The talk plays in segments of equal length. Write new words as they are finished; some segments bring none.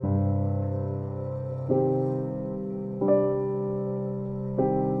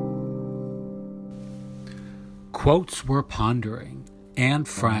Quotes were pondering, Anne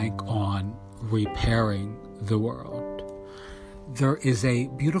Frank on repairing the world. There is a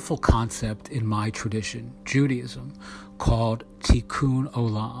beautiful concept in my tradition, Judaism, called Tikkun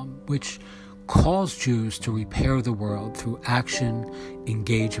Olam, which calls Jews to repair the world through action,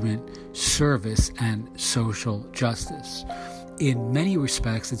 engagement, service, and social justice. In many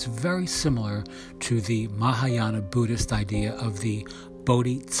respects, it's very similar to the Mahayana Buddhist idea of the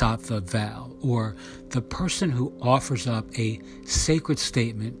Bodhisattva vow, or the person who offers up a sacred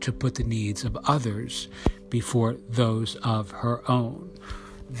statement to put the needs of others before those of her own.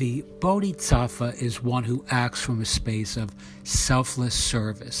 The Bodhisattva is one who acts from a space of selfless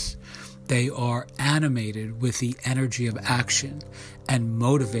service. They are animated with the energy of action and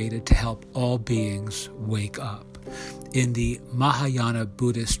motivated to help all beings wake up. In the Mahayana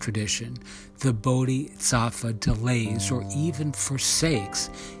Buddhist tradition, the Bodhisattva delays or even forsakes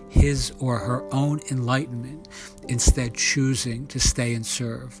his or her own enlightenment, instead choosing to stay and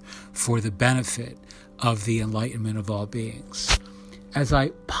serve for the benefit of the enlightenment of all beings. As I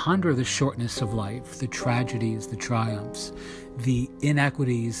ponder the shortness of life, the tragedies, the triumphs, the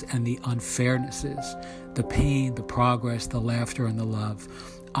inequities and the unfairnesses, the pain, the progress, the laughter, and the love,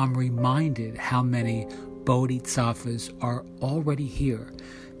 I'm reminded how many Bodhisattvas are already here,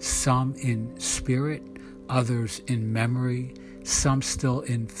 some in spirit, others in memory, some still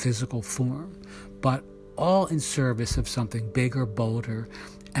in physical form, but all in service of something bigger, bolder,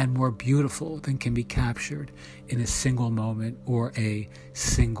 and more beautiful than can be captured in a single moment or a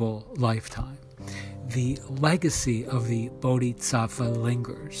single lifetime. The legacy of the Bodhisattva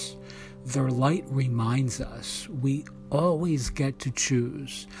lingers. Their light reminds us we always get to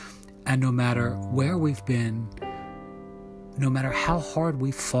choose, and no matter where we've been, no matter how hard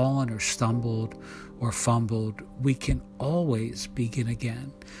we've fallen or stumbled or fumbled, we can always begin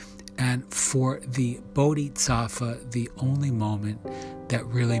again. And for the Bodhisattva, the only moment that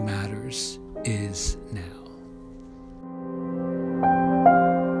really matters is now.